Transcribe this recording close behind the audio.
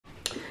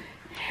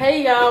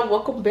Hey y'all,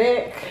 welcome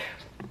back.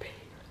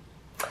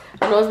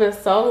 I know it's been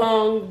so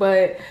long,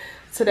 but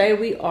today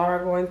we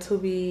are going to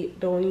be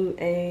doing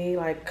a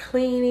like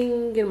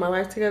cleaning, getting my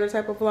life together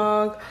type of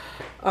vlog.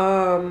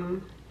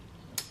 And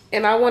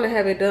I want to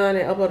have it done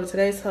and uploaded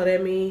today, so that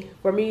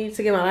for me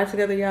to get my life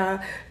together, y'all,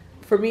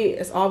 for me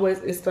it's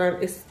always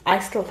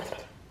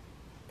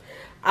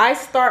I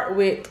start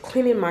with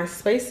cleaning my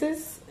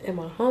spaces in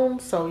my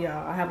home. So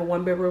y'all, I have a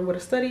 1-bedroom with a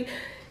study,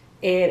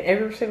 and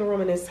every single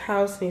room in this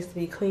house needs to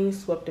be clean,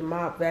 swept and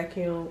mopped,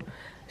 vacuum,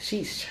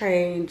 sheets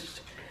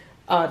changed,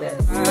 all that.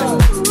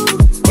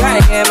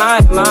 Yeah, in my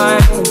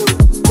mind.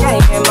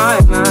 Yeah, in my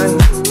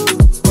mind.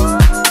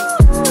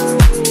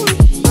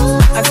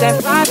 I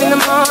said 5 in the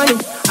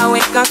morning. I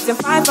wake up to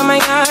 5 on my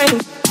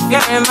yard.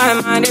 Yeah, in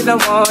my mind is a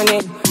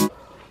warning.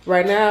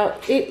 Right now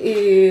it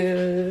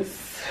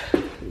is,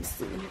 let me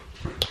see.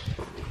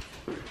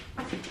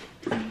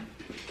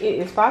 It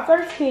is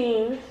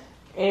 5:13.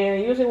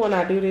 And usually when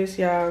I do this,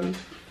 y'all,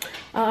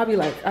 I'll be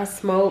like, I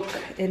smoke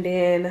and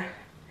then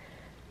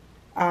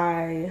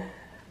I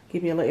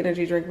give me a little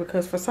energy drink,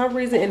 because for some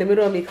reason in the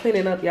middle of me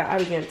cleaning up, y'all, I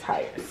be getting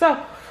tired. So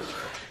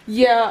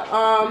yeah,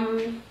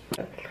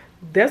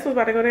 that's what's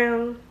about to go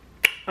down.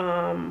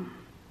 And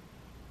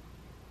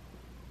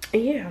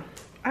yeah,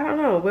 I don't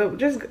know,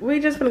 but we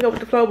just gonna go with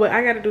the flow. But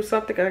I gotta do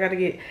something, cause I gotta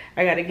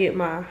get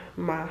my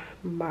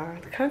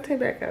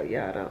content back out,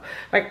 y'all. Know,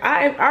 like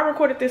I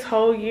recorded this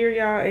whole year,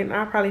 y'all, and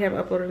I probably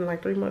haven't uploaded in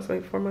like 3 months,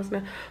 maybe 4 months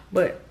now.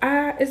 But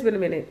it's been a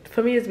minute.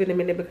 For me, it's been a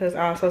minute, because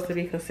I was supposed to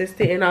be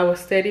consistent and I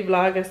was steady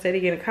vlogging, steady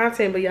getting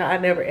content. But y'all, I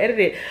never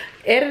edited.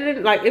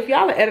 Like, if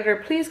y'all an editor,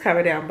 please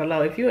comment down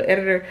below. If you're an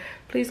editor,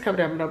 please comment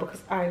down below,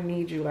 because I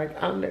need you.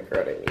 Like, I'm the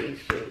girl that needs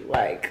you.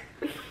 Like,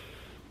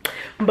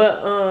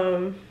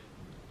 but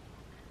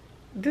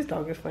this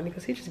dog is funny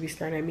because he just be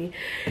staring at me.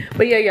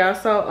 But yeah, y'all,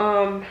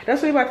 so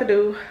that's what we about to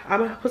do. I'm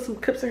gonna put some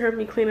clips in here of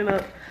me cleaning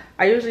up.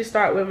 I usually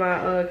start with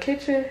my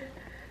kitchen,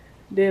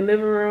 then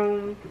living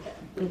room,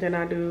 and then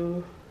I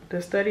do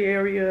the study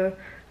area,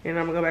 and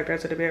I'm gonna go back there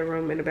to the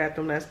bedroom and the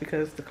bathroom. That's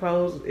because the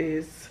clothes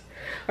is,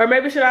 or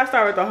maybe should I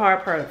start with the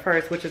hard part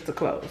first, which is the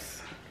clothes.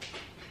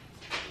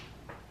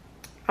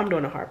 I'm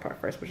doing the hard part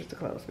first, which is the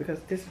clothes, because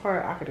this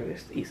part I can do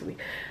this easily.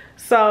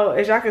 So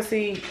as y'all can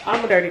see,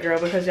 I'm a dirty girl,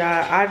 because y'all,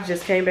 I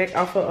just came back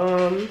off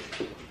of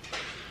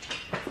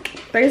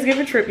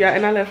Thanksgiving trip, y'all,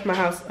 and I left my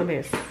house a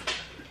mess.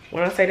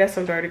 When I say that's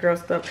some dirty girl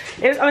stuff,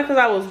 and it's only because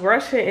I was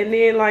rushing, and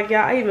then like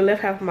y'all, I even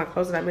left half of my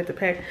clothes that I meant to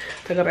pack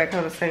to go back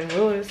home to St.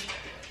 Louis.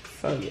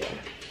 So yeah.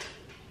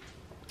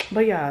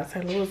 But yeah,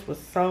 St. Louis was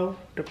so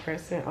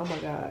depressing. Oh my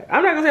god,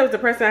 I'm not gonna say it was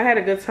depressing. I had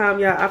a good time,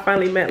 y'all. I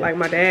finally met like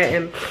my dad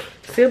and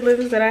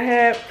siblings that I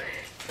had,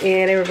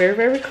 and they were very,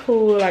 very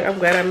cool. Like, I'm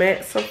glad I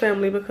met some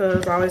family,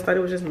 because I always thought it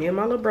was just me and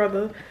my little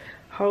brother.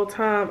 Whole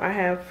time I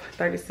have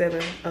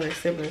 37 other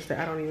siblings that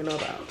I don't even know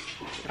about.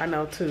 I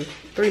know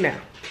 3 now.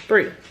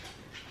 3.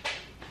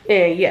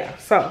 And yeah,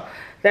 so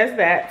that's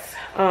that.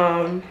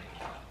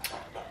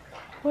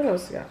 What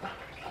else, y'all?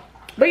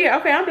 But yeah,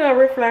 okay, I'm done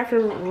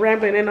riff-raffing,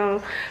 rambling and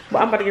on.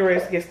 But I'm about to get ready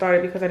to get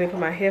started, because I didn't put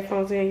my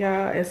headphones in,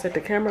 y'all, and set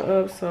the camera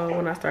up. So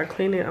when I start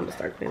cleaning, I'm gonna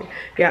start cleaning.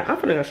 Yeah, I'm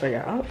finna go show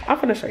y'all. I'm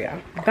finna show y'all.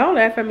 Don't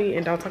laugh at me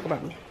and don't talk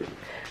about me.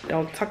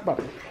 Don't talk about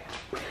me.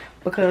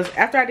 Because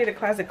after I did a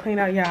closet clean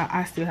out, y'all,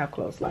 I still have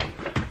clothes. Like,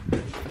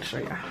 I'm finna show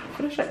y'all. I'm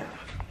finna show y'all.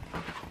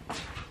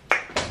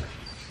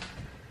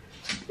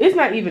 It's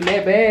not even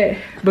that bad,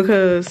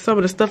 because some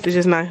of the stuff is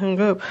just not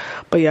hung up.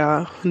 But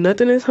y'all,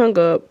 nothing is hung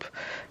up.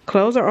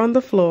 Clothes are on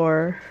the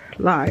floor.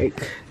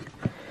 Like,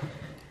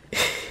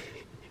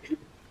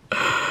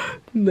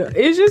 no,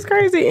 it's just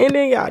crazy. And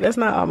then y'all, that's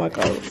not all my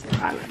clothes.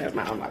 I know that's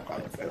not all my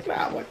clothes. That's not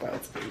all my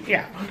clothes.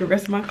 Yeah, the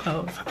rest of my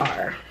clothes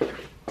are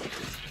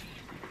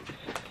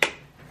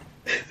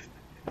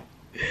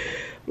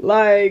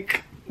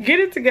like,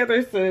 get it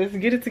together, sis.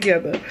 Get it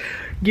together.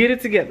 Get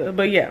it together.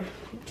 But yeah,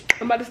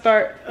 I'm about to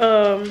start.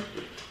 I'm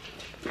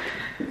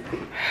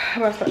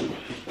about to start.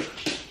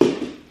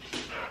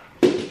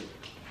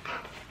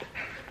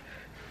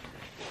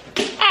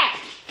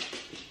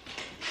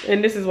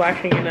 And this is why I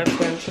can't get nothing,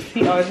 because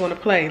he always want to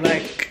play.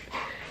 Like,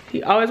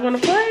 he always want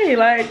to play.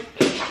 Like,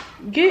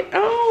 get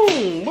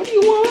on. What do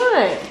you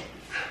want?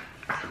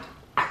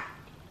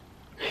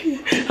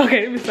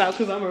 Okay, let me stop,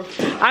 because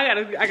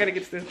I gotta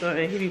get this done,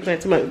 and he be playing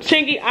too much.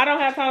 Chingy, I don't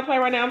have time to play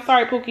right now. I'm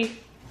sorry, Pookie.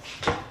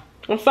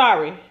 I'm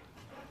sorry.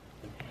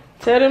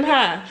 Tell them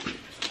hi.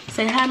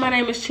 Say hi. My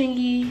name is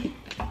Chingy.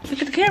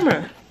 Look at the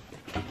camera.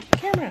 The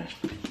camera.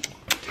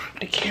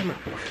 The camera.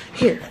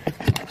 Here.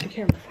 The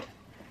camera.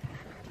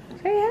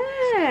 Say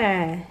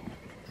hi.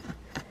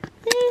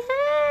 Say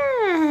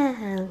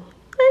hi.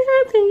 Say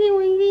hi, Tingy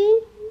Wingy.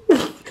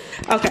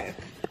 Okay.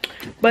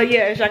 But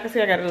yeah, as y'all can see,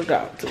 I got a little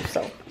dog too,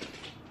 so.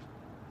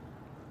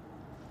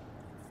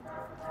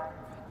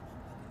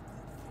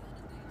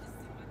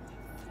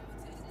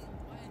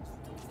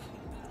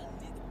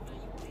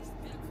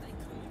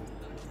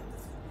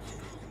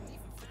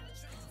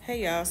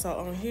 Hey y'all, so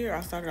on here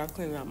I started off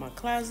cleaning out my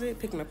closet,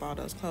 picking up all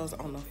those clothes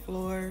on the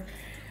floor.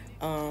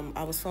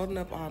 I was folding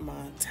up all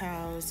my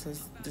towels,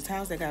 cause the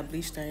towels that got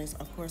bleach stains,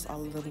 of course,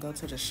 all of them go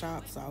to the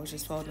shop. So I was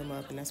just folding them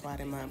up, and that's why I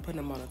didn't mind putting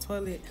them on the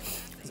toilet,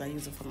 cause I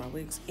use them for my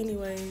wigs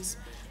anyways.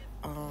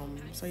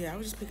 So yeah, I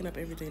was just picking up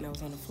everything that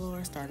was on the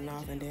floor, starting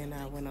off, and then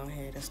I went on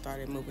ahead and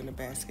started moving the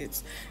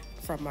baskets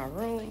from my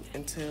room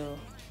until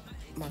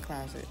my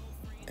closet,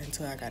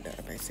 until I got done,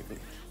 basically.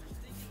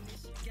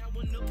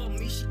 Went up on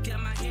me, she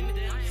got my hand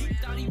down. He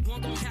thought he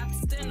wasn't gonna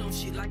have to stand on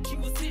shit like he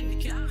was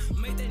handicapped.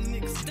 Made that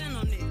nigga stand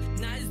on it.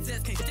 Now his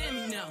ass can't stand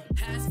me now.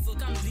 High as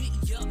fuck, I'm lit,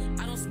 yo.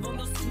 I don't smoke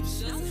no sweet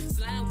shots.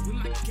 Slime with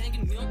my gang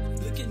and them.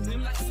 Look at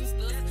them like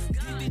sisters.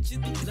 These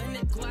bitches be letting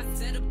that go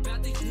outside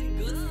about these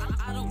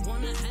niggas. I don't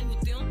wanna hang with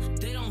them.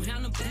 They don't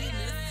have no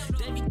business.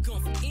 They be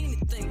going for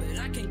anything, but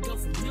I can't go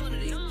for none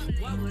of them.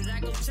 Why would I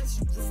go chase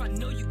you if I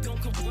know you gon'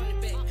 come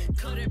running back?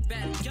 Cut her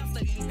back, y'all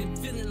lately been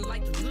feeling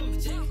like the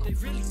lumberjack. They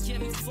really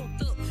get me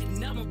fucked up, and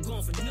now I'm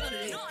going for none of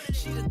that.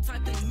 She the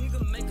type that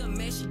nigga make her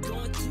mad, she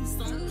going too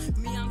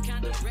soon. Me, I'm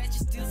kinda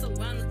ratchet still, so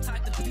I'm the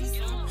type to be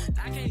some.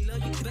 I can't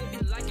love you,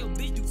 baby, like your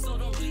bitch do, so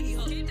don't leave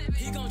her.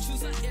 He gon'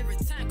 choose her every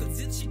time, cause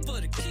it's cheap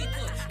for the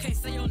keeper. Can't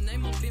say your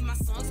name up in my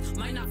songs,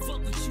 might not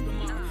fuck with you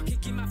tomorrow.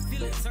 Can't get my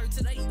feelings hurt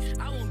today,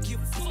 I won't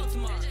give a fuck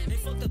tomorrow. Ain't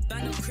fucked up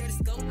by no credit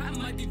score, I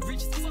might be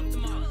rich as fuck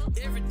tomorrow.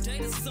 Every day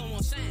the sun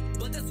won't shine,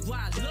 but that's why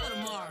I love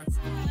tomorrow.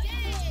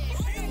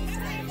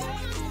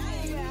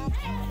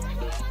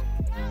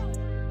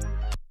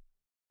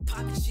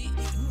 Poppin' shit,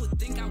 you would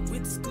think I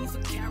went to school for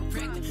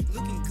chiropractic.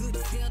 Looking good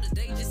as hell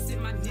today, just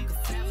sent my nigga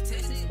foul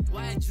tested.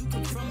 Why'd you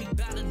come from me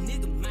about a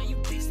nigga, man, you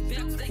bitch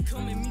back. They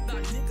come at me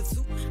about niggas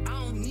who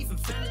I don't even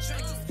find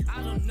attractive.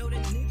 I don't know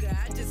that nigga,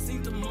 I just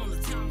seen them on the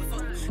town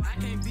before. I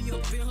can't be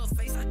up in her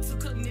face, I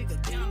took her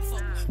nigga down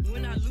before.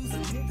 When I lose a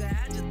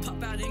nigga, I just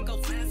pop out and go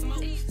find some more.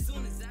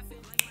 Soon as I feel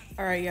like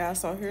Alright, y'all,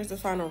 so here's the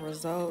final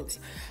results.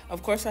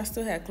 Of course, I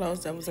still had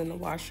clothes that was in the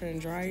washer and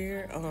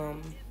dryer,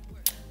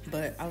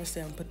 but I was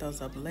still gonna put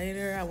those up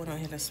later. I went on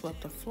ahead and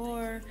swept the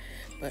floor,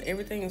 but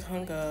everything is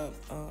hung up.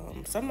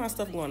 Some of my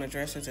stuff go on the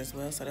dressers as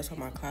well, so that's why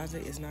my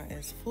closet is not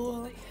as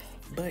full,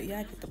 but yeah,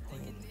 I get the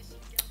point.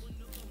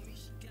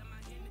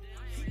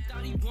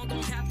 thought he wasn't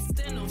gonna have to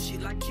stand on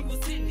shit like he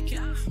was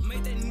handicapped.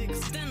 Made that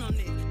nigga stand on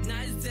it. Now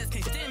his ass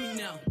can't stand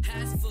me now.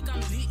 High as fuck, I'm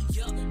lit,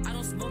 yo. I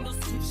don't smoke no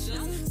sweet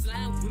shots.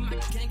 Slime with my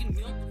gang and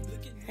them.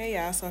 Hey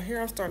y'all, so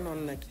here I'm starting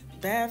on the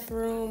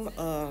bathroom.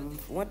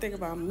 One thing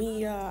about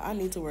me, y'all, I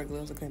need to wear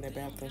gloves to clean that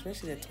bathroom,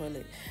 especially that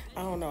toilet.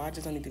 I don't know, I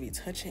just don't need to be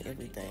touching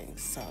everything.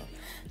 So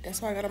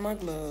that's why I got on my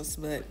gloves,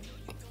 but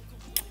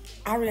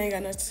I really ain't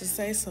got nothing to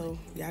say, so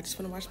y'all just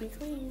wanna watch me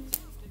clean.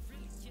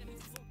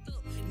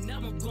 Now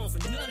I'm going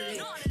for none of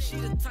that. She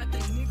the type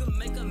that nigga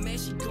make her mad,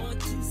 she going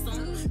too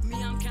soon. Me,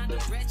 I'm kinda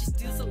ratchet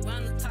still, so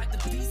I'm the type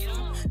to be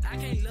some. I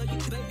can't love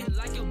you, baby,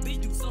 like your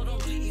bitch do, so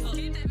don't leave her.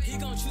 He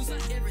gon' choose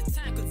her every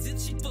time, cause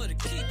it's cheap for the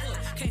keeper.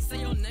 Can't say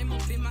your name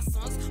up in my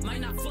songs,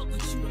 might not fuck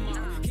with you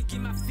tomorrow. Can't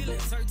get my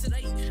feelings hurt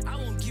today, I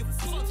won't give a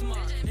fuck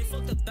tomorrow. Ain't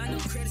fucked up by no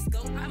credit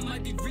score, I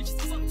might be rich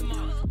as fuck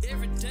tomorrow.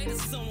 Every day the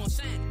sun won't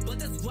shine, but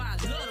that's why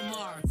I love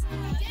tomorrow.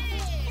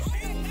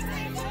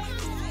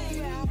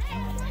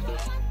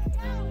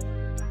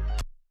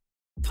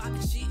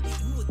 Poppin' shit,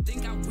 you would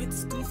think I went to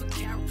school for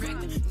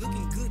chiropractic.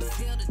 Looking good as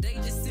hell today,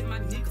 just sent my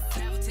nigga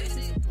foul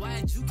tested.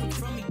 Why'd you come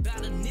from me about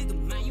a nigga,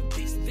 man, you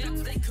bitch back.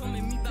 They come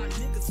at me about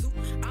niggas who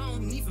I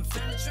don't even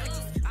find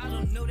attractive. I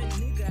don't know that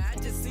nigga, I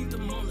just seen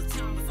them on the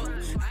town before.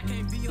 I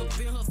can't be up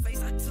in her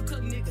face, I took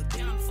her nigga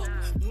down before.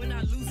 When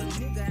I lose a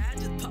nigga, I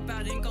just pop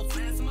out and go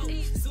find some more.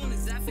 Soon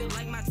as I feel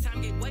like my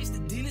time get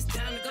wasted, then it's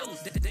time to go.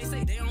 They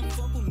say they don't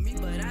fuck with me,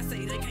 but I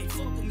say they can't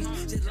fuck with me.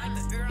 Just like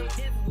the air, I'm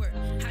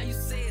everywhere. How you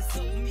say it's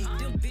so with me?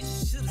 Them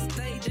bitches should've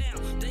stayed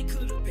down. They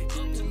could've been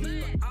up to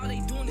me, but all they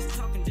doing is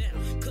talking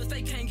down. Cause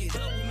they can't get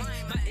up with me.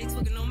 My ex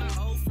fucking on my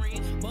old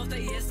friend, both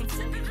they ass some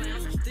fucking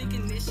clowns.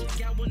 Thinking that she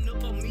got one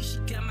up on me, she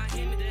got my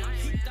hand down.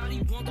 He thought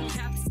he wasn't gonna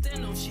have to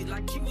stand on shit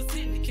like he was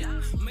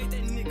handicapped. Made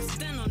that nigga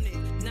stand on it.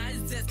 Now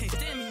his ass can't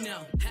stand me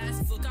now. High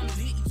as fuck, I'm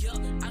lit, yo.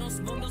 I don't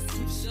smoke no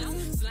sweet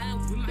shots. Slime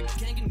with my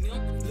gang and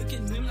them. Look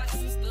at them like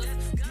sisters.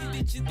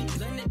 These bitches be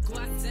letting that go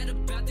outside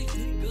about these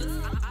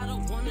niggas. I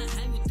don't wanna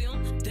hang with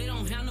them. They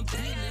don't have no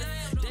business.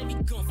 They be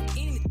going for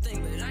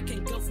anything, but I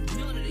can't go for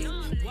none of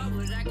them. Why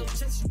would I go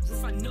chase you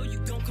if I know you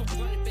gon' come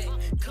running back?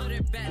 Cut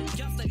her back,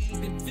 y'all lately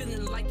been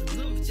feeling like the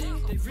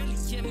lumberjack. They really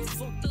get me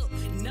fucked up,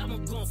 and now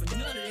I'm going for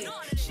none of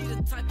that. She the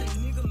type that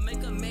nigga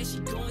make her mad, she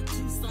going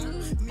too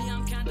soon. Me,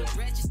 I'm kinda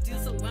ratchet still,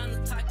 so I'm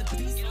the type to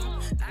be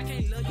some. I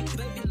can't love you,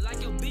 baby,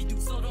 like your bitch do,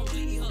 so don't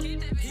leave her.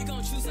 He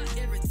gon' choose her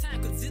every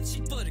time, cause it's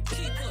cheap for the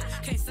keeper.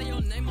 Can't say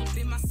your name up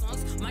in my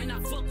songs, might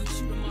not fuck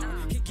with you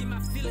tomorrow. Can't get my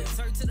feelings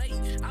hurt today,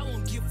 I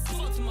won't give a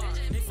fuck tomorrow.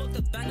 Ain't fucked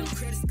up by no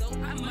credit score,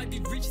 I might be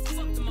rich as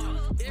fuck tomorrow.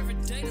 Every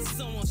day the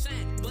sun won't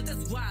shine, but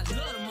that's why I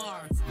love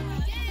tomorrow.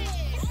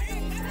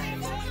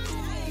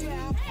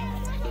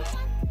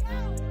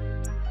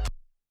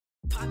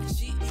 Poppin'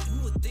 shit,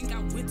 you would think I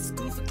went to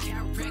school for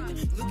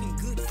chiropractic. Looking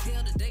good as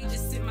hell today,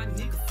 just sent my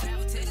nigga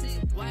foul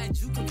tested. Why'd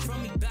you come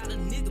from me about a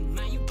nigga,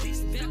 man? You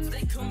bitch back.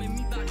 They come at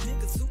me about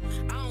niggas who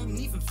I don't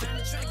even find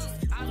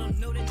attractive. I don't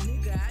know that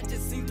nigga, I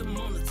just seen them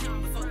on the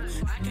town before.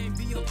 I can't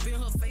be up in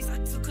her face, I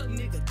took her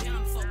nigga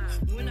down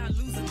before. When I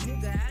lose a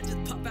nigga, I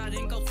just pop out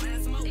and go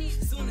find some more.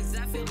 Soon as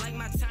I feel like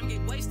my time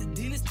get wasted,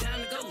 then it's time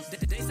to go.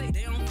 They say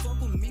they don't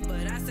fuck with me,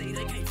 but I say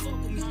they can't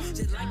fuck with me.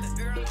 Just like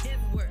the girl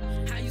everywhere,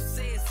 how you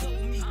say it's up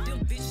with me? Them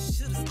bitches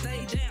should've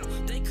stayed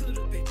down, they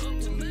could've been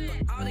up to me.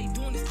 But all they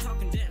doing is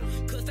talking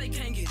down, cause they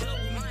can't get up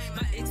with me.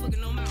 My ex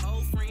fucking on my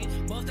old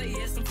friend, both they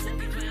ass some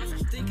fucking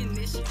clowns. Thinking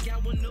that she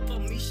got one up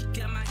on me, she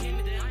got my hand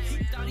me down.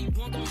 He thought he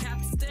wasn't gon' have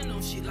to stand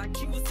on shit like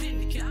he was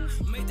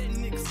handicapped. Made that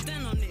nigga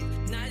stand on it,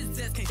 now his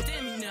ass can't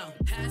stand me now.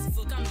 High as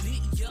fuck, I'm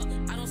lit, yo,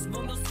 I don't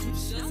smoke no sweet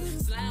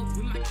shots. Slime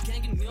with my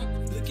gang and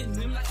them, look at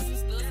them like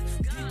sisters.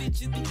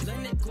 These bitches be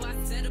letting it go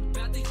outside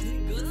about these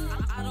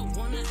niggas. I don't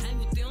wanna hang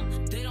with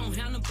them, they don't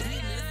have no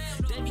business.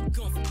 They be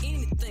going for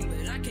anything,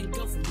 but I can't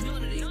go for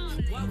none of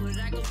them. Why would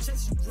I go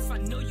chase you if I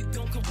know you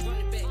gon' come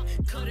running back?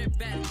 Cut her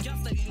back,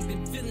 y'all lately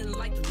been feeling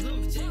like the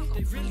lumberjack.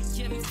 They really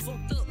get me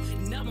fucked up,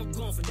 and now I'm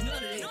going for none of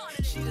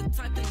that. She the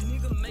type that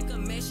nigga make her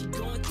mad, she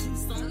going too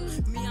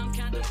soon. Me, I'm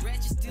kinda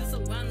ratchet still, so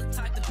I'm the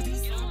type to be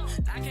some.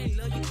 I can't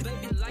love you,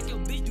 baby, like your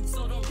bitch do,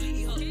 so don't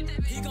leave her.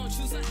 He gon'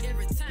 choose her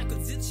every time,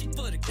 cause it's cheap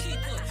for the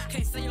keeper.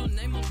 Can't say your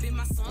name up in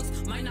my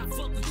songs, might not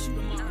fuck with you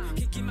tomorrow.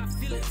 Can't get my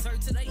feelings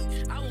hurt today,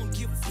 I won't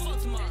give a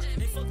fuck tomorrow.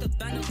 Ain't fucked up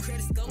by no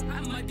credit score,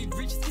 I might be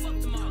rich as fuck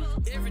tomorrow.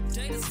 Every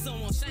day the sun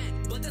won't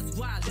shine, but that's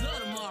why I love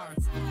tomorrow.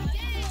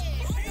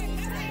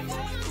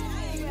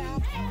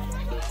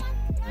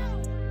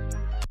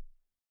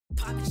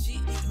 Poppin' shit,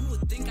 you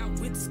would think I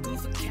went to school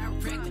for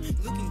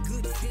chiropractic. Looking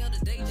good as hell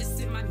today, just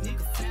sent my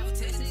nigga foul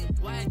tested.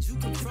 Why'd you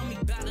come from me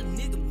about a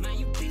nigga, man?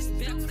 You bitch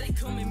back. They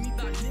come at me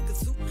about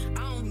niggas who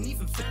I don't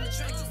even find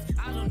attractive.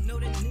 I don't know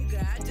that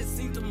nigga, I just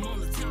seen them on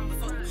the town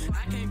before.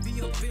 I can't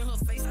be up in her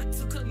face, I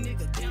took her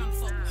nigga down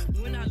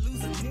before. When I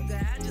lose a nigga,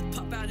 I just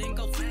pop out and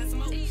go find some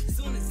more.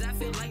 Soon as I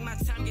feel like my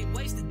time get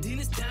wasted, then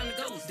it's time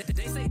to go.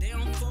 They say they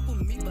don't fuck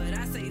with me, but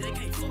I say they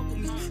can't fuck with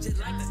me. Just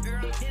like the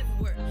girl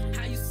everywhere,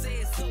 how you say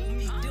it's so with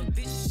me? Them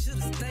bitches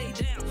should've stayed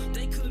down,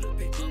 they could've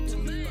been up to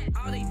me.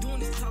 But all they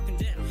doing is talking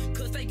down,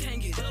 cause they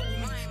can't get up with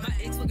me. My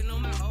ex fucking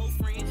on my old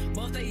friend,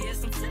 both they ass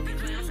some fucking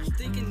clowns.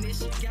 Thinking that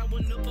she got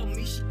one up on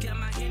me, she got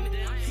my hand me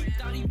down. He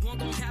thought he wasn't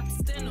gon' have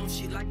to stand on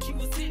shit like he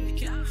was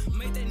handicapped.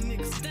 Made that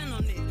nigga stand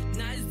on it,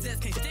 now his ass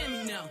can't stand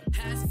me now.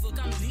 High as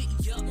fuck, I'm lit,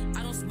 yo,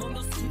 I don't smoke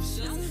no sweet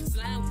shots.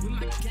 Slime with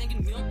my gang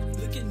and them,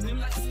 look at them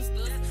like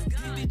sisters.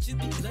 These bitches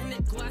be letting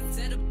it go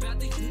outside about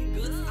these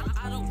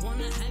niggas. I don't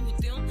wanna hang with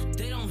them,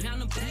 they don't have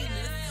no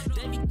business.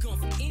 They be going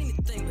for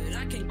anything, but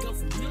I can't go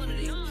for none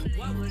of them.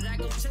 Why would I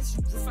go chase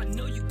you if I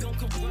know you gon'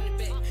 come running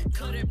back?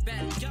 Cut her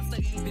back, y'all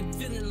lately been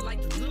feeling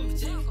like the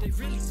lumberjack. They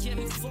really get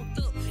me fucked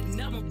up, and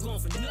now I'm going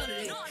for none of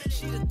that.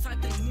 She the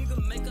type that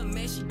nigga make her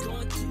mad, she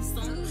going too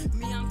soon.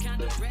 Me, I'm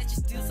kinda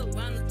ratchet still, so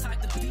I'm the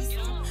type to be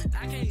some.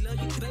 I can't love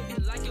you,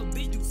 baby, like your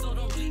bitch do, so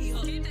don't leave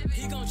her.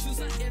 He gon' choose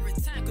her every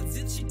time, cause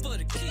it's cheap for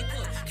the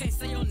keeper. Can't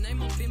say your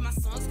name up in my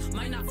songs,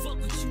 might not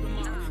fuck with you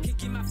tomorrow. Can't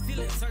get my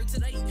feelings hurt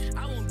today,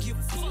 I won't give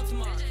a fuck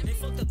tomorrow. Ain't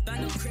fucked up by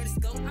no credit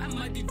score, I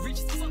might be rich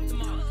as fuck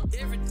tomorrow.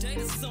 Every day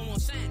the sun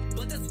won't shine,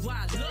 but that's why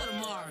I love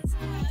tomorrow.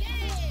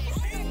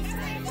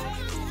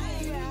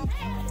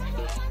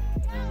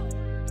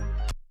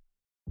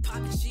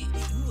 Poppin' shit,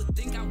 you would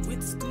think I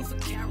went to school for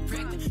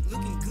chiropractic.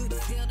 Looking good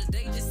as hell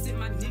today, just sent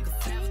my nigga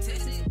foul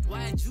tested.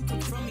 Why'd you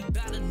come from me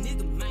about a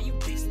nigga, man? You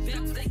bitch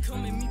back. They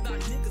come at me about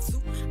niggas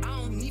who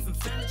I don't even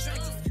find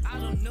attractive. I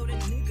don't know that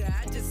nigga,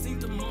 I just seen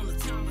them on the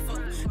town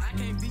before. I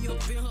can't be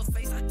up in her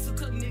face, I took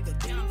her nigga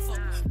down before.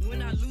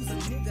 When I lose a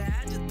nigga,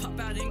 I just pop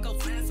out and go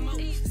find some more.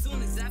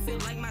 Soon as I feel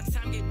like my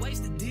time get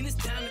wasted, then it's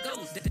time to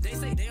go. They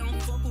say they don't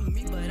fuck with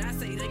me, but I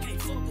say they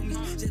can't fuck with me.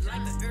 Just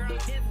like the girl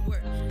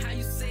everywhere, how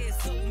you say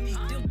it's so with me?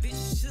 Them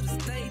bitches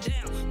should've stayed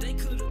down, they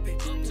could've been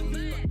up to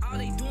me. But all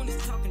they doing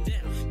is talking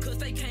down, cause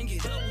they can't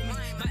get up with me.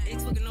 My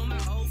ex fucking on my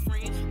old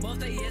friend, both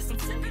they ass some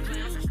fucking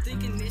clowns.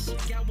 Thinking that she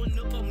got one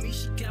up on me,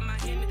 she got my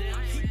hand me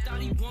down. He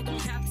thought he wasn't gon'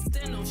 have to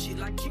stand on shit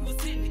like he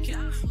was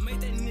handicapped.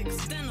 Made that nigga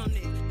stand on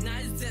it, now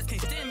his ass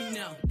can't stand me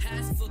now. High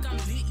as fuck, I'm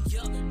lit,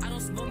 yo, I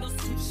don't smoke no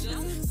sweet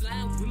shots.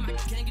 Slime with my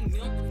gang and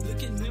them,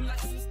 look at them like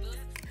sisters.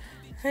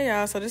 Hey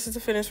y'all, so this is the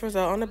finished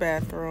result on the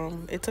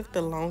bathroom. It took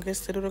the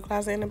longest to do the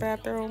closet in the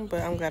bathroom,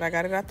 but I'm glad I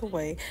got it out the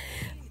way.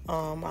 I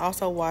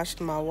also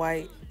washed my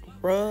white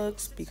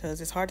rugs because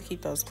it's hard to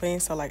keep those clean.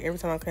 So like every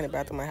time I clean the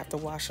bathroom, I have to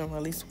wash them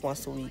at least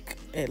once a week,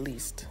 at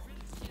least.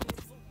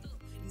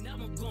 Now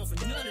I'm going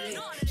for none of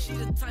that. She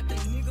the type that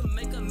nigga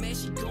make her mad,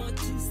 she going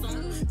too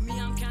soon. Me,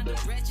 I'm kinda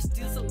ratchet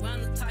still, so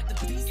I'm the type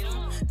to be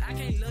some. I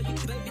can't love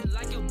you, baby,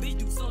 like your bitch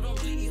do, so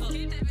don't leave her.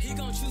 He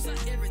gon' choose her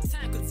every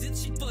time, cause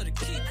it's cheap for the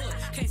keeper.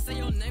 Can't say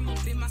your name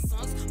up in my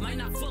songs, might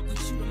not fuck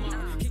with you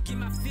tomorrow. Can't get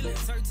my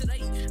feelings hurt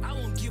today, I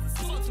won't give a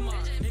fuck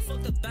tomorrow. Ain't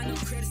fucked up by no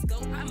credit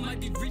score, I might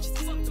be rich as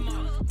fuck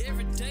tomorrow.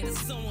 Every day the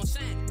sun won't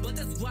shine, but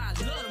that's why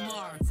I love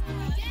tomorrow.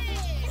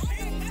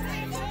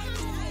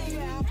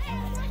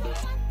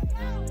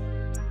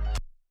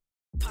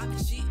 Poppin'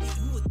 shit,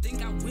 you would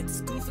think I went to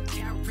school for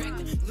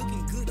chiropractic.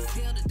 Looking good as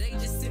hell today,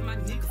 just sent my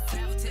nigga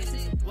foul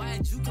tested.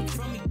 Why'd you come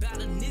from me about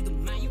a nigga,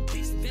 man? You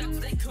bitch back.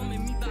 They come at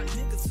me about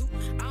niggas who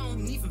I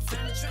don't even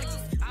find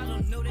attractive. I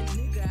don't know that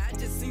nigga, I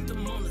just seen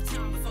them on the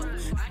town before.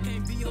 I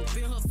can't be up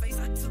in her face,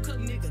 I took her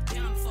nigga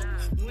down before.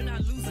 When I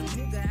lose a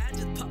nigga, I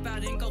just pop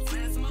out and go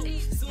find some more.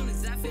 Soon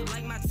as I feel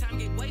like my time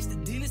get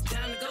wasted, then it's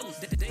time to go.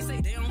 They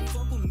say they don't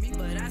fuck with me,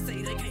 but I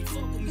say they can't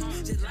fuck with me.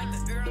 Just like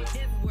the girl, I'm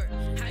everywhere.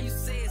 How you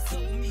say it's up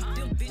with me?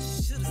 Them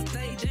bitches should've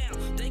stayed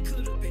down. They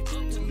could've been up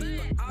with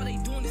me, but all they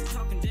doing is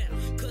talking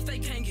down. Cause they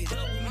can't get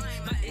up with me.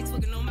 My ex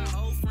fucking on my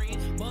old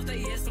friend, both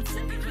they ass some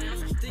fucking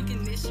clowns.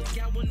 Thinking that she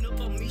got one up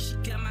on me, she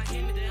got my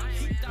hand me down.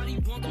 He thought he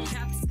wasn't gon'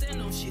 have to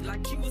stand on shit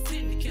like he was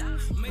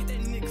handicapped. Made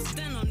that nigga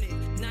stand on it.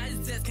 Now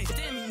his ass can't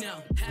stand me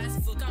now. High as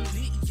fuck, I'm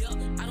lit, yo.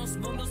 I don't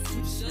smoke no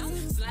sweet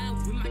shots. Slime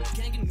with my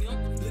gang and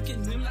them,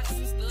 looking them like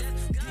sisters.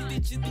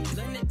 These bitches be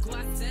letting it go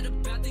outside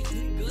about these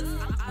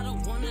niggas. I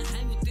don't wanna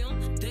hang with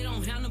them, they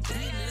don't have no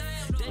business.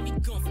 They be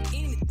going for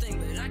anything,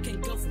 but I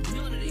can't go for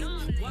none of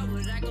them. Why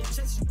would I go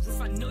chase you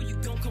if I know you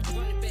gon' come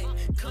running back?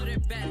 Cut her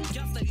back,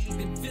 y'all lately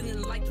been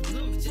feeling like the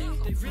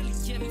lumberjack. They really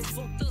get me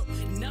fucked up,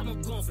 and now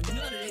I'm going for none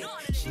of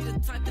that. She the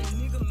type that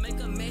nigga make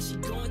her mad, she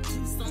going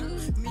too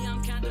soon. Me,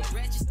 I'm kinda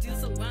ratchet still,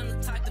 so I'm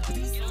the type to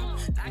be some.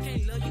 I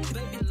can't love you,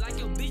 baby, like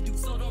your bitch do,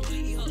 so don't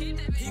leave her.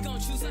 He gon'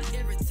 choose her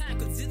every time,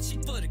 cause it's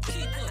cheap for the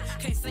keeper.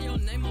 Can't say your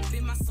name up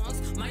in my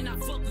songs, might not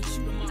fuck with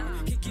you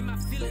tomorrow. Can't get my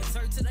feelings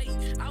hurt today,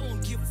 I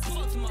won't give a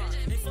fuck tomorrow.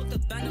 Ain't fucked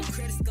up by no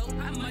credit score,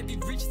 I might be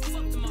rich as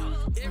fuck tomorrow.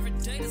 Every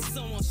day the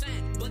sun won't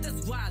shine, but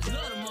that's why I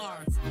love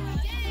tomorrow.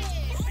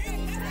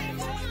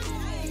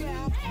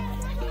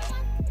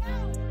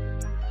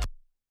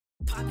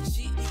 Poppin'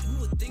 shit, you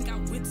would think I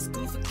went to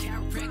school for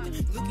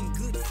chiropractic. Looking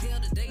good as hell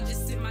today,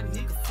 just sent my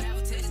nigga foul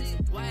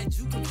tested. Why'd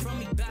you come from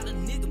me about a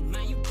nigga,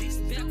 man? You bitch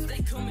back.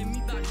 They come at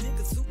me about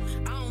niggas who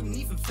I don't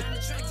even find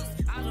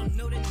attractive. I don't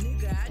know that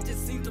nigga, I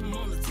just seen them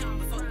on the town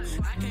before.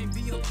 I can't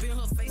be up in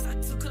her face, I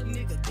took her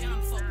nigga down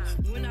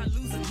before. When I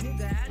lose a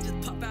nigga, I just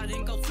pop out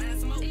and go find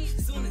some more.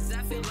 Soon as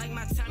I feel like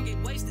my time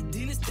get wasted,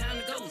 then it's time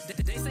to go.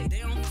 They say they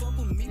don't fuck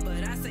with me,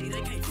 but I say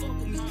they can't fuck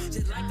with me.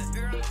 Just like the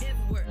girl, I'm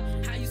everywhere.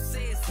 How you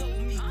say it's up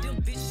with me? Them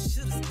bitches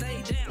should've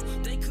stayed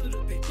down. They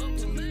could've been up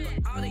with me,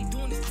 but all they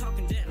doing is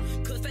talking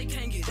down. Cause they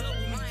can't get up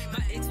with me.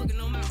 My ex fucking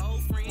on my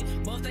old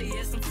friend, both they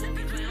ass some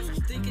fucking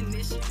clowns. Thinking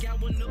that she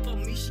got one up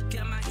on me, she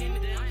got my hand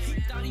me down.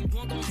 He thought he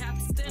wasn't gon' have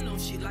to stand on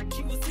shit like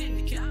he was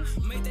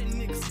handicapped. Made that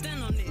nigga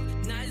stand on it.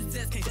 Now his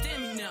ass can't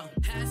stand me now.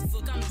 High as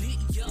fuck, I'm lit,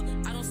 yo.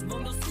 I don't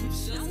smoke no sweet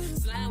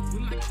shots. Slime with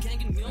my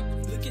gang and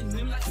them, looking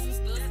them like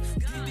sisters.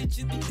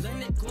 These bitches be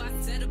letting it go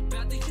outside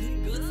about these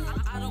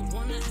niggas. I don't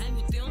wanna hang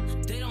with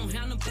them, they don't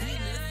have no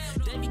business.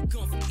 They be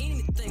going for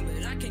anything,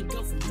 but I can't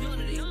go for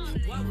none of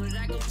them. Why would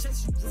I go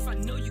chase you if I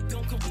know you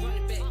gon' come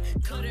running back?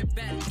 Cut her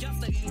back, y'all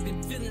lately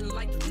been feeling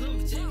like the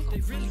lumberjack.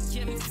 They really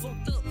get me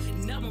fucked up,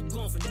 and now I'm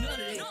going for none of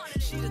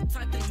that. She the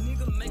type that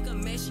nigga make her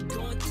mad, she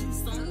going too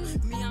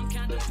soon. Me, I'm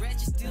kinda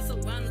ratchet still,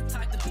 so I'm the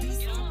type to be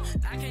some.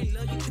 I can't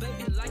love you,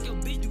 baby, like your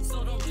bitch do,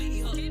 so don't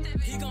leave her.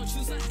 He gon'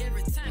 choose her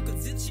every time,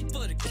 cause it's cheap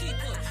for the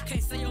keeper.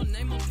 Can't say your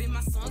name up in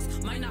my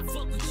songs, might not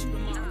fuck with you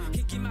tomorrow.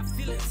 Can't get my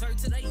feelings hurt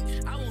today,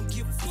 I won't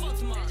give a fuck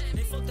tomorrow.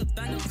 Ain't fucked up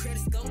by no credit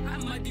score, I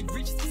might be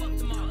rich as fuck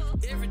tomorrow.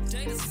 Every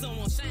day the sun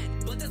won't shine,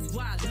 but that's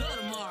why I love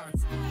tomorrow.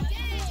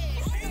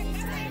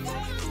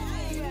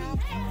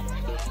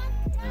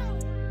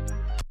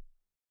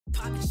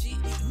 Poppin' shit,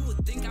 you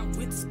would think I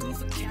went to school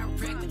for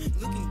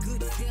chiropractic. Looking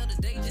good as hell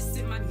today, just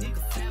sent my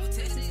nigga foul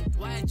tested.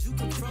 Why'd you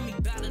come from me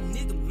about a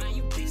nigga, man?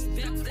 You bitch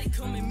back. They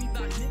come at me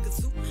about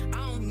niggas who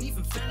I don't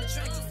even find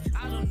attractive.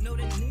 I don't know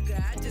that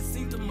nigga, I just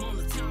seen them on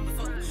the town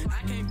before.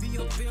 I can't be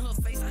up in her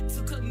face, I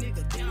took her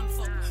nigga down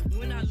before.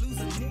 When I lose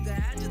a nigga,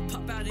 I just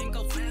pop out and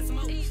go find some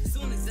more.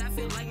 Soon as I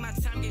feel like my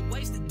time get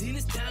wasted, then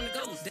it's time to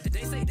go.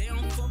 They say they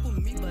don't fuck with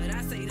me, but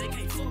I say they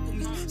can't fuck with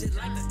me. Just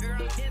like the girl,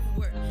 I'm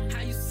everywhere.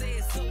 How you say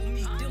it's up with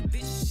me? Them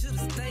bitches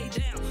should've stayed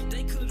down.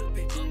 They could've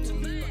been up with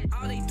me, but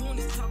all they doing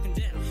is talking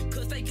down.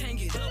 Cause they can't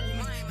get up with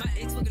me. My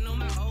ex fucking on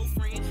my old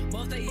friend,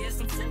 both they ass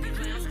some fucking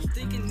clowns.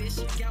 Thinking that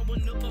she got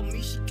one up on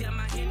me, she got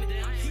my hand me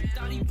down. He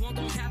thought he wasn't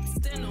gon' have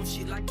to stand on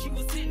shit like he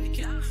was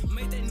handicapped.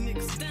 Made that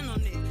nigga stand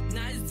on it.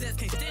 Now his ass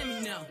can't stand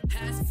me now.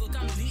 High as fuck,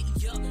 I'm lit,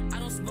 yo. I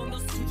don't smoke no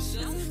sweet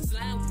shots.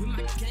 Slime with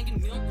my gang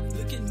and them,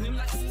 looking them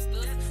like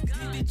sisters.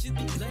 These bitches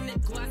be letting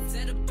it go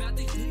outside about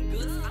these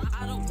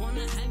niggas. I don't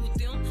wanna hang with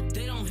them,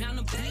 they don't have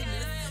no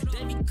business.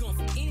 They be going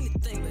for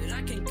anything, but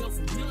I can't go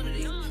for none of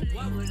them.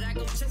 Why would I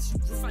go chase you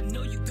if I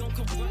know you gon'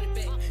 come running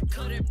back?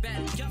 Cut her back,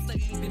 y'all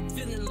lately been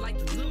feeling like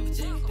the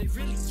lumberjack. They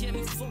really get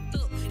me fucked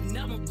up, and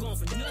now I'm going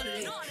for none of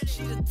that.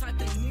 She the type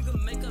that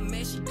nigga make her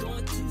mad, she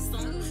going too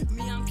soon.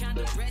 Me, I'm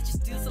kinda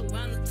ratchet still, so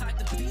I'm the type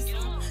to be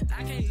some.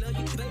 I can't love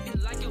you, baby,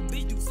 like your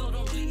bitch do, so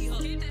don't leave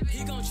her.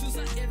 He gon' choose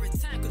her every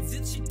time, cause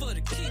it's cheap for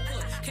the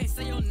keeper. Can't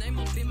say your name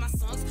up in my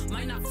songs,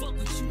 might not fuck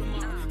with you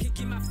tomorrow. Can't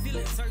get my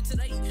feelings hurt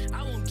today,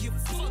 I won't give a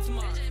fuck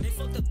tomorrow. They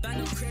fucked up by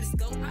no credit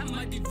score. I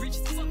might be rich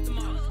as fuck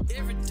tomorrow.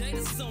 Every day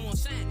the sun won't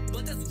shine,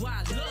 but that's why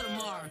I love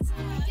tomorrow.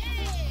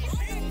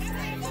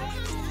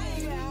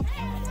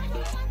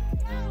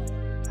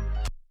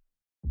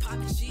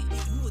 Poppin' shit,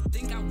 you would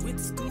think I went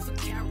to school for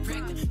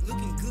chiropractic.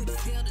 Looking good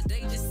as hell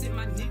today, just sent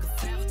my nigga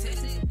foul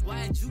tested.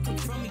 Why'd you come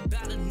from me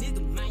about a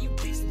nigga, man? You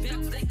bitch back.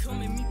 They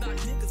come at me about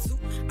niggas who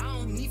I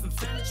don't even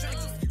find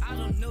attractive. I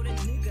don't know that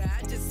nigga,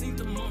 I just seen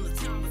them on the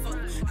town before.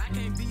 I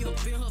can't be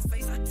up in her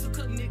face, I took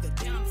her nigga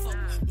down before.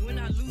 When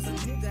I lose a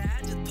nigga,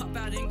 I just pop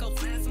out and go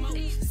find some more.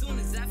 Soon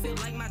as I feel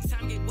like my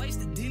time get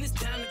wasted, then it's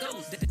time to go.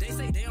 They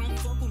say they don't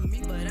fuck with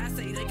me, but I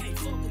say they can't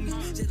fuck with me.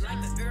 Just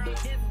like the girl, I'm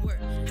everywhere.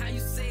 How you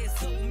say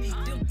it's up with me?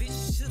 Them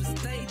bitches should've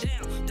stayed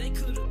down. They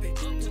could've been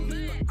up to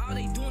me, but all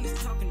they doing is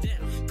talking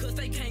down. Cause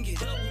they can't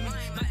get up with me.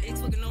 My ex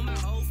fucking on my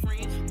old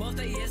friend, both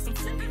they ass some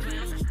fucking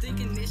clowns.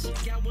 Thinking that she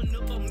got one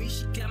up on me,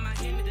 she got my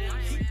hand down.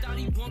 He thought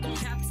he wasn't gonna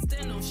have to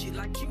stand on shit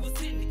like he was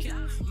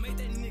handicapped. Made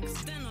that nigga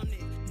stand on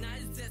it. Now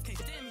his ass can't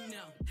stand me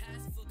now. High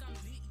as fuck, I'm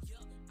lit, yo.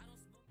 I don't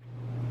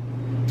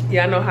smoke.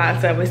 Yeah, I know how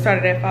it's at. We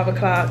started at 5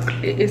 o'clock.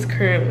 It is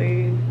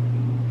currently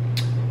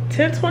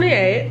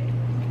 10:28.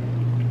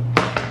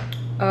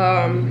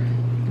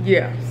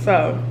 Yeah,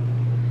 so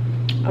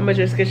I'm gonna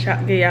just give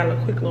y'all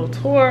a quick little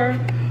tour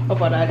of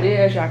what I did.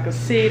 As y'all can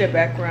see, the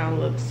background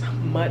looks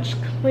much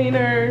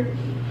cleaner.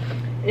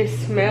 It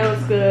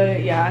smells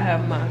good. Yeah, I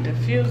have my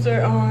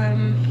diffuser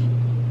on.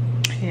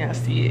 Can y'all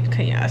see it?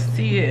 Can y'all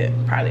see it?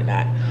 Probably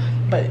not,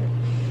 but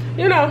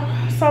you know,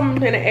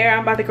 something in the air.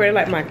 I'm about to grade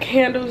like my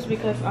candles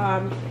because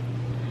I'm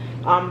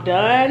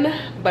done,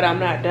 but I'm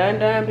not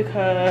done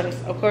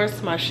because of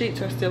course my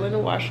sheets are still in the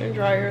washer and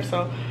dryer,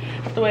 so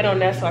I have to wait on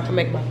that so I can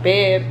make my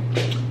bed.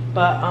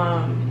 But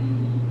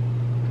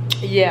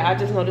yeah, I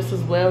just know this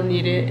is well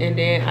needed. And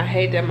then I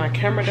hate that my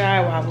camera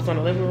died while I was in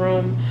the living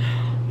room,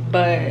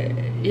 but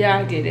yeah,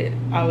 I get it.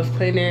 I was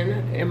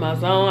cleaning in my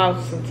zone. I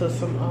was listening to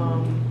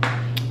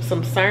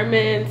some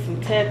sermons, some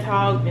TED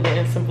Talk, and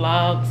then some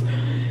vlogs,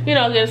 you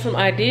know, getting some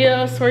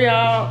ideas for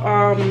y'all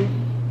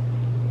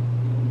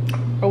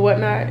or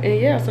whatnot. And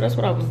yeah, so that's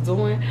what I was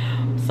doing.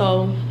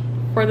 So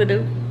further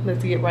ado,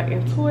 let's get right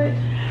into it.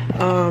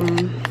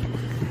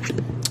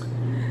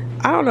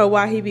 I don't know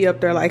why he be up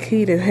there like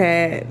he done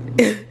had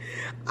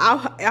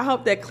I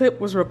hope that clip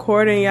was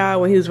recording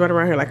y'all when he was running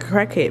around here like a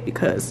crackhead,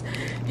 because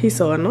he's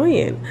so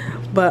annoying.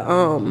 But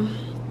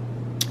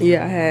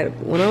yeah, I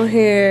went on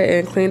ahead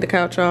and cleaned the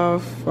couch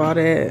off, all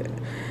that.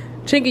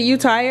 Chinky, you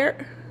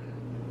tired?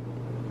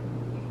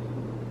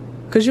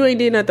 Cause you ain't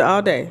did nothing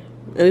all day.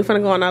 And we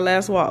finna go on our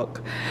last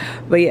walk.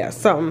 But yeah,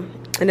 something.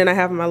 And then I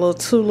have my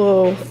two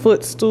little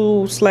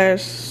footstool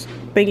slash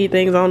thingy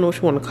things. I don't know what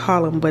you want to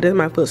call them, but it's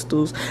my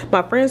footstools.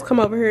 My friends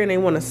come over here and they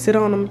want to sit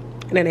on them,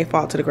 and then they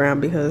fall to the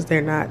ground because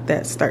they're not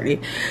that sturdy.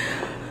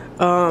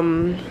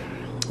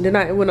 Then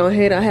I went on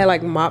ahead. I had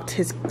like mopped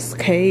his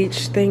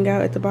cage thing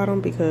out at the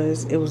bottom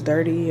because it was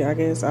dirty, I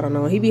guess. I don't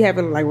know. He be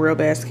having like real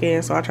bad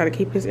skin, so I try to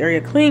keep his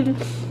area clean.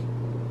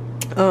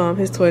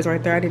 His toys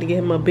right there. I need to get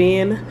him a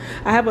bin.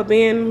 I have a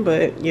bin,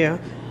 but yeah,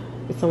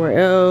 it's somewhere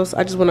else.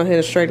 I just went ahead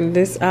and straightened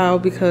this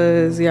out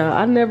because yeah,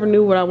 I never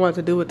knew what I wanted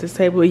to do with this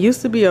table. It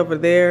used to be over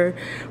there,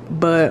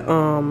 but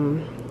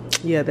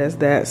yeah, that's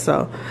that.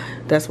 So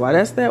that's why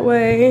that's that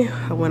way.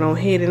 I went on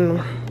ahead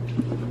and,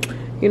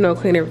 you know,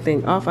 clean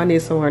everything off. I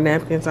need some more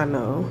napkins. I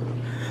know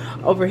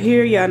over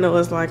here, y'all know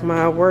it's like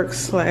my work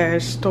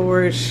slash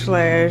storage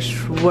slash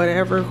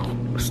whatever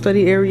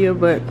study area,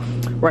 but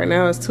right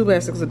now it's 2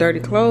 baskets of dirty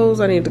clothes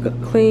I need to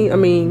clean. I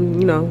mean,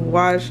 you know,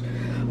 wash.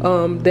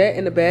 That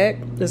in the back,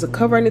 there's a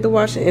cover I need to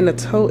wash, and the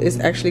tote is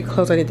actually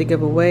clothes I need to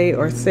give away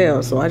or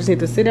sell. So I just need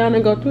to sit down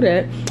and go through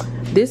that.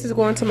 This is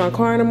going to my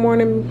car in the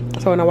morning,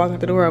 so when I walk out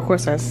the door, of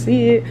course I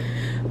see it.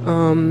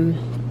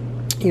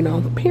 You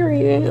know,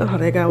 period. Oh,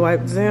 they got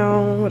wiped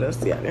down. What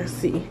else y'all can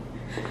see?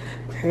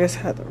 Here's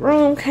how the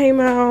room came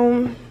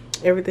out.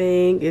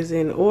 Everything is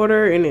in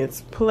order in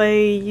its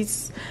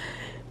place.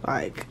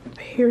 Like,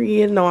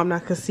 period. No, I'm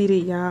not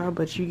conceited, y'all,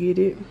 but you get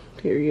it.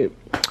 Period.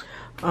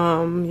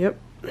 Yep.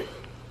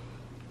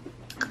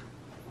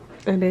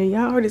 And then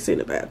y'all already seen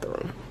the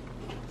bathroom.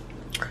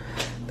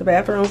 The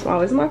bathroom's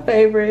always my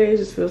favorite. It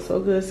just feels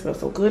so good. It smells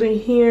so good in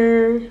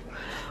here.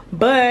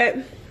 But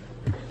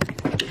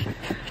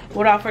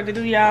without further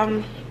ado,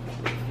 y'all,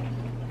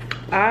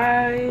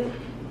 I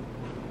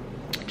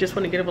just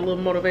want to give a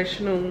little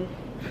motivational,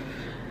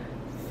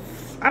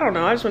 I don't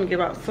know, I just want to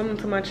give out something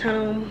to my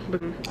channel.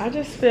 But I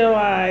just feel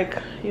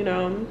like, you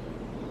know,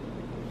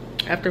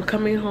 after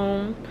coming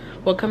home,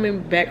 well, coming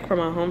back from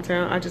my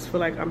hometown, I just feel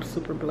like I'm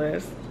super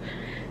blessed.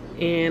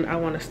 And I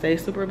want to stay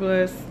super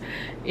blessed.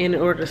 In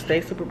order to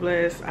stay super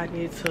blessed, I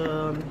need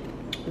to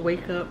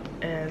wake up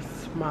as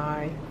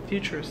my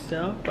future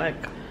self. Like,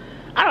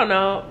 I don't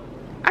know,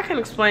 I can't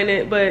explain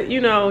it, but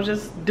you know,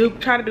 just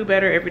try to do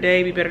better every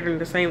day. Be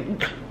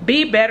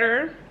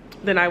better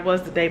than I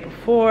was the day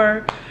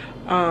before.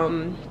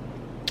 So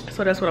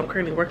that's what I'm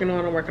currently working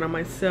on. I'm working on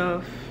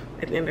myself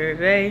at the end of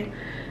the day.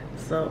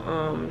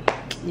 So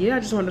yeah, I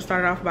just wanted to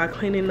start off by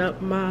cleaning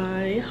up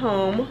my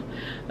home.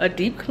 A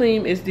deep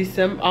clean. Is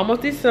December,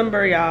 almost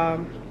December,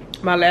 y'all.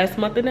 My last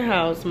month in the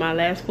house, my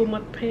last full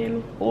month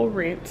paying for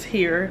rent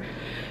here.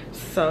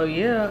 So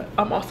yeah,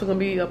 I'm also gonna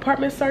be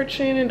apartment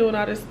searching and doing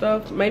all this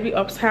stuff. Maybe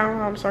uptown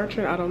I'm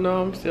searching, I don't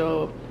know.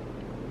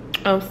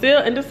 I'm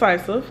still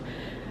indecisive,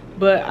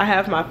 but I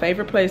have my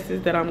favorite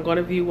places that I'm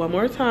gonna view one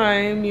more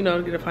time, you know,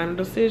 to get a final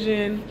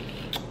decision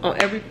on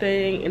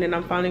everything, and then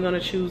I'm finally gonna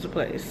choose a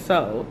place.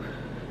 So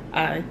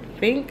I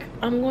think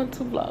I'm going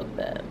to vlog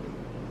that.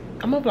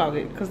 I'm gonna vlog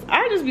it because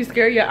I just be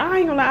scared. Yeah, I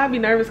ain't gonna lie, I be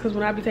nervous because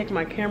when I be taking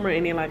my camera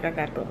and then like I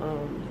got the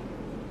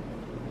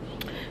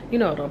you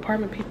know, the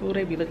apartment people,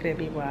 they be looking at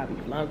me while I be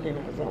vlogging.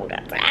 I don't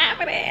got time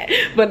for that.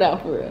 But no,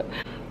 for real.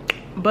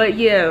 But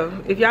yeah,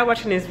 if y'all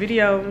watching this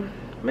video,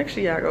 make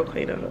sure y'all go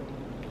clean up.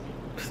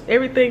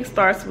 Everything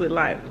starts with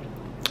like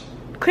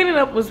cleaning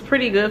up was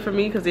pretty good for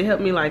me because it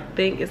helped me like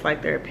think. It's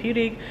like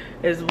therapeutic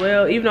as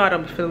well, even though I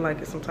don't feel like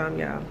it sometimes,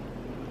 y'all.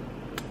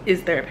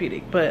 It's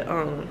therapeutic, but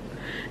and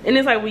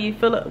it's like when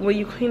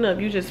you clean up,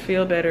 you just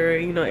feel better.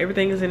 You know,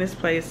 everything is in its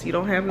place. You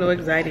don't have no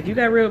anxiety. If you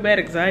got real bad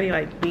anxiety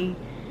like me,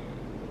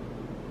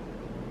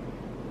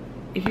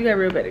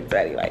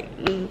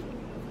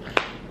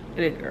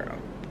 then girl,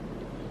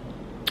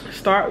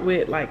 start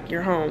with like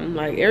your home.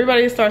 Like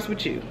everybody starts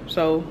with you.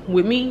 So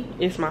with me,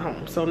 it's my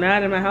home. So now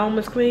that my home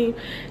is clean,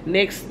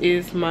 next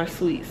is my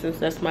suite, since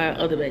that's my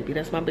other baby,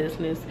 that's my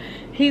business.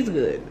 He's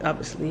good,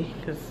 obviously,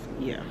 because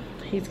yeah,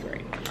 he's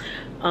great.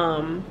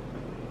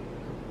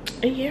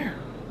 And yeah,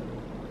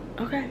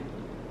 okay,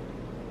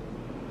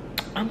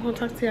 I'm gonna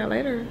talk to y'all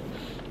later.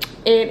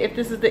 And if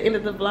this is the end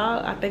of the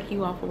vlog, I thank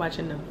you all for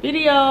watching the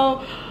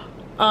video.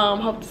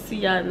 Hope to see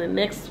y'all in the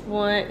next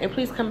one, and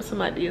please comment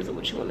some ideas of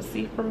what you want to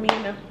see from me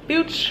in the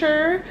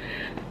future.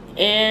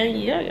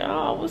 And yeah,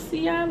 y'all, we'll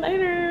see y'all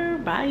later.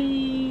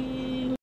 Bye.